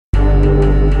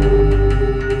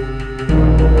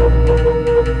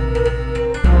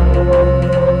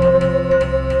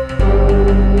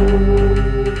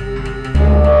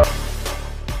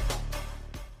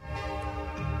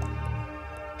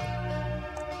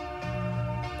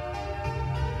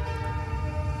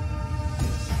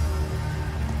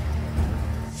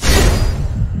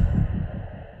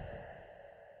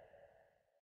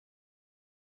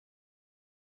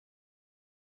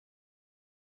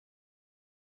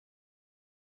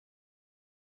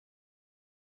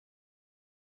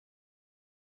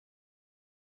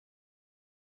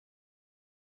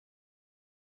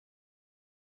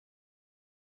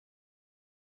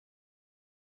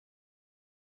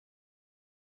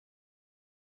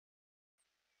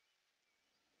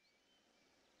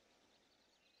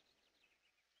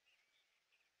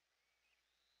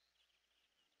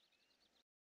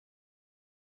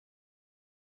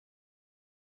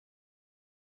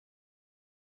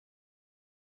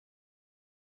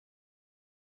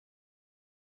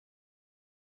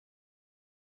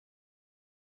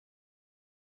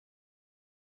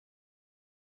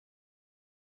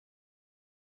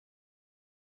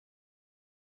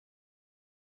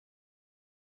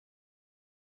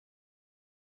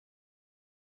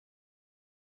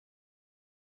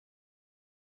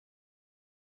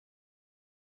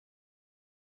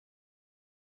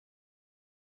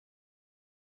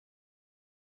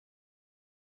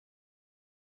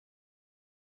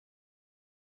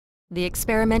The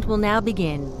experiment will now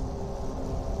begin.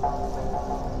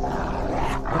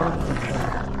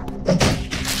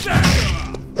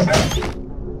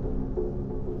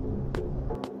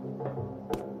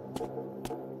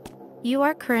 You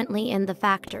are currently in the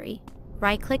factory.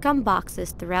 Right-click on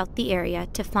boxes throughout the area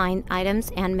to find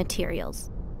items and materials.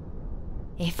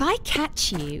 If I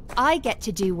catch you, I get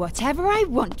to do whatever I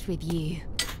want with you.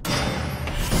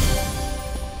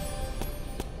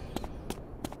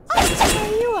 I'll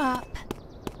tear you up.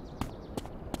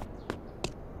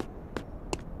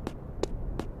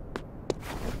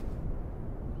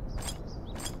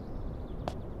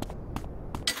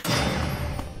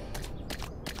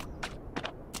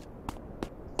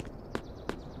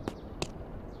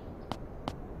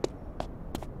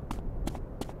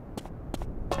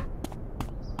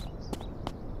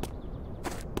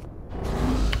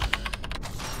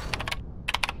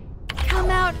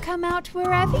 Come out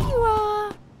wherever you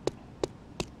are.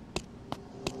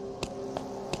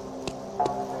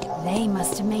 They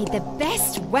must have made the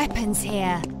best weapons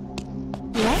here.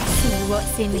 Let's see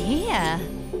what's in here.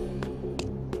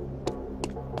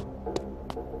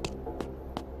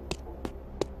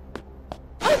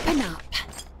 Open up.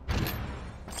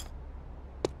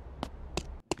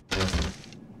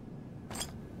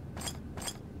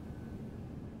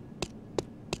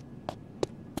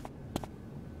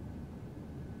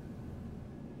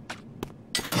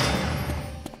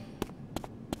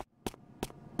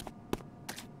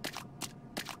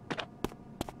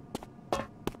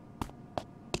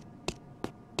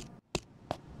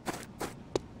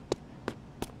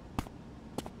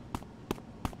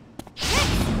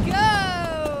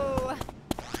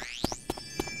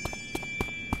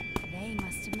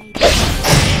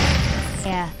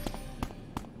 Yeah.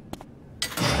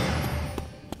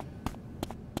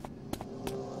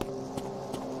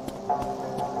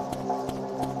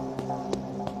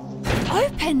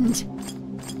 Opened!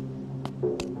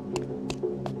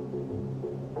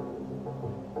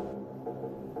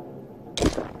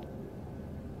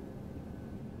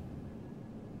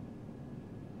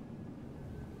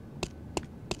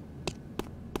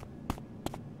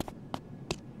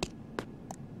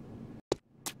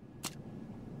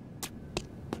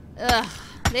 Ugh,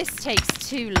 this takes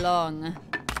too long.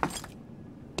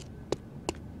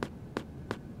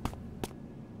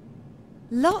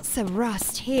 Lots of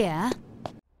rust here.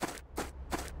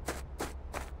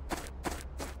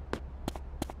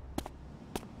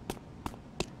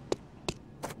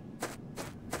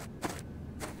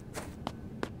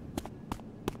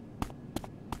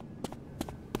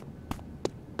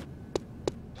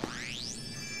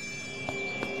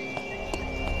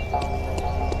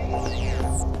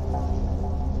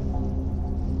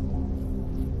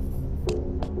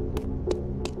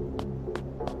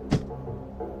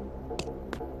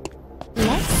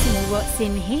 What's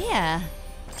in here?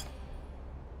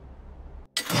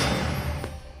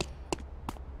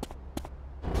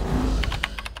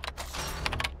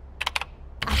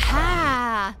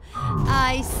 Aha!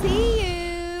 I see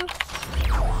you!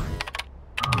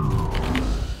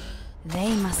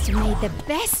 They must have made the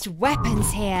best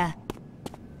weapons here.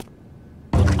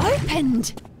 It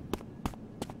opened!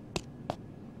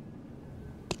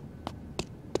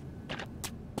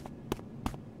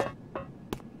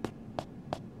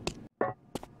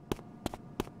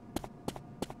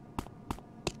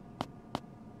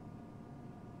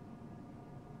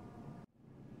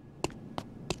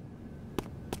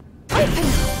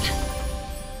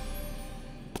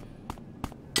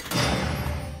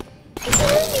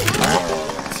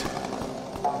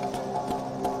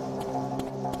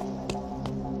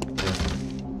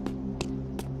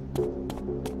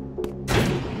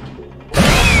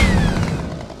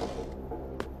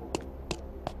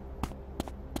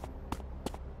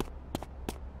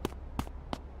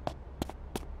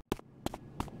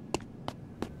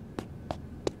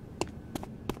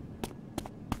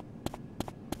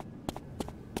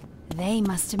 They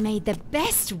must have made the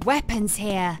best weapons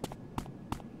here.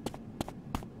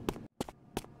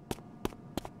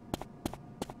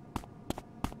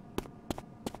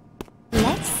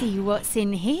 Let's see what's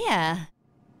in here.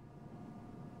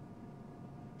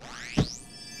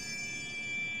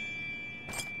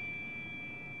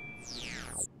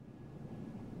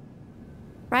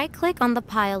 Right-click on the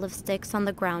pile of sticks on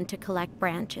the ground to collect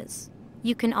branches.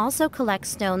 You can also collect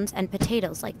stones and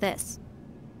potatoes like this.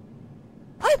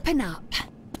 Open up!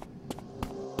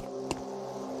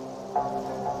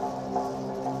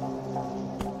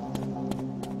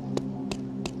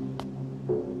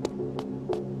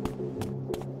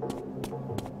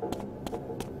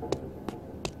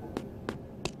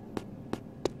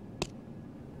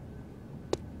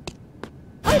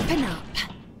 Open up!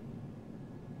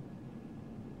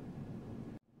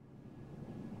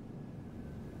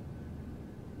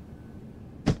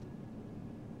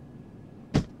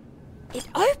 It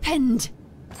opened!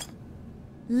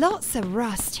 Lots of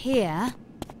rust here.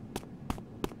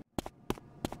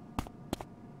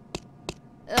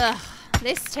 Ugh,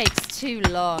 this takes too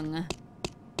long.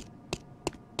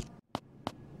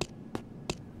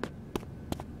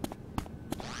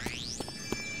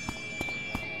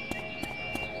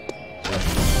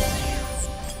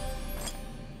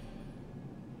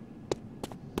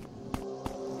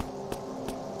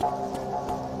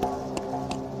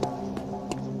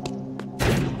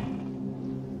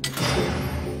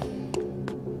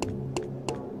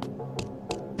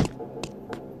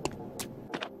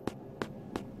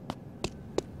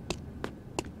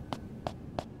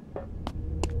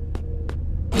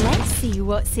 See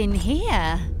what's in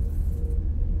here.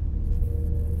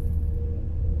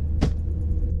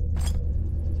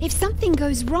 If something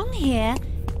goes wrong here,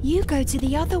 you go to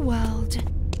the other world.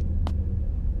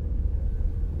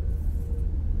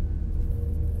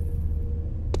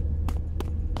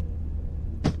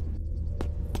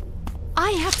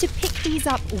 I have to pick these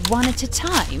up one at a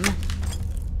time.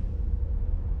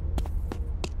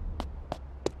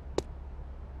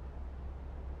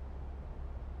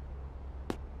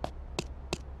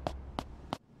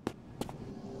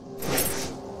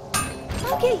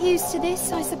 I'll get used to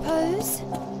this, I suppose.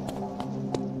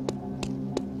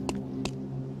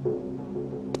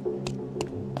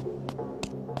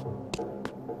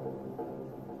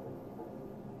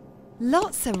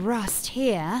 Lots of rust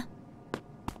here.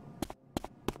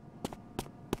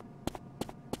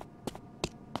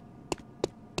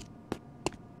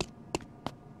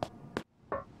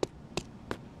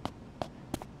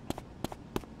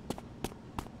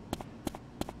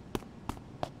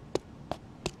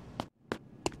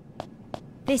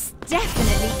 This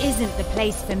definitely isn't the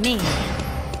place for me.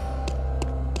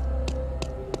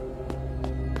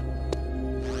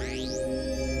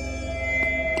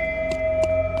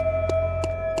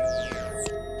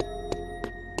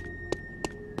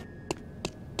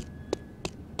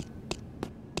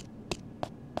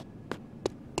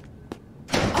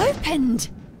 Opened!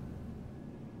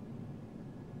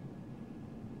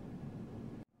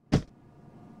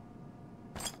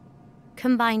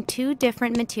 Combine two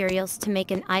different materials to make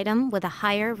an item with a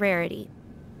higher rarity.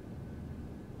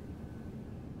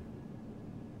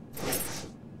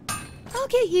 I'll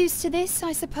get used to this,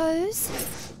 I suppose.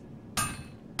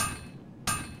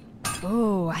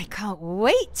 Oh, I can't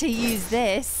wait to use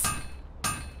this.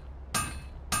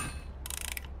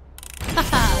 Can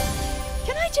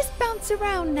I just bounce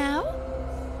around now?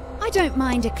 I don't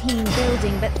mind a clean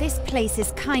building, but this place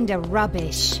is kinda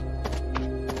rubbish.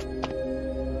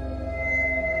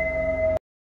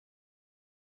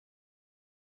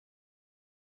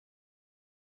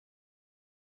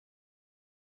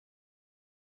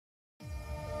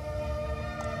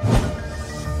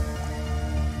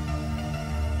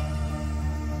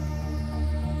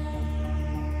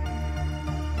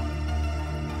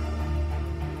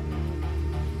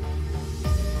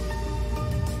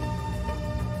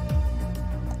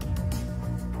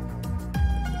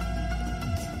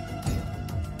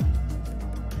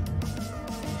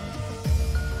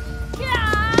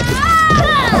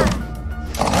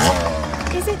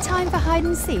 Is it time for hide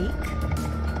and seek?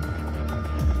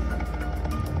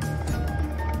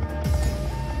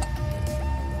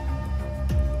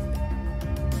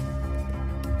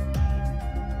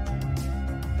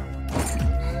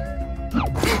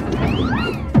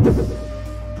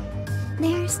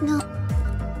 There's no...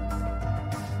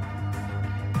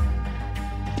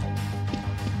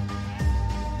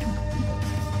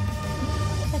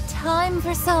 A time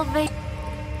for salvation.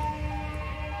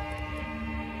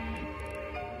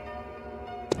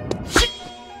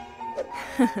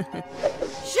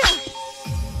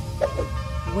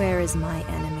 Where is my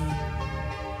enemy?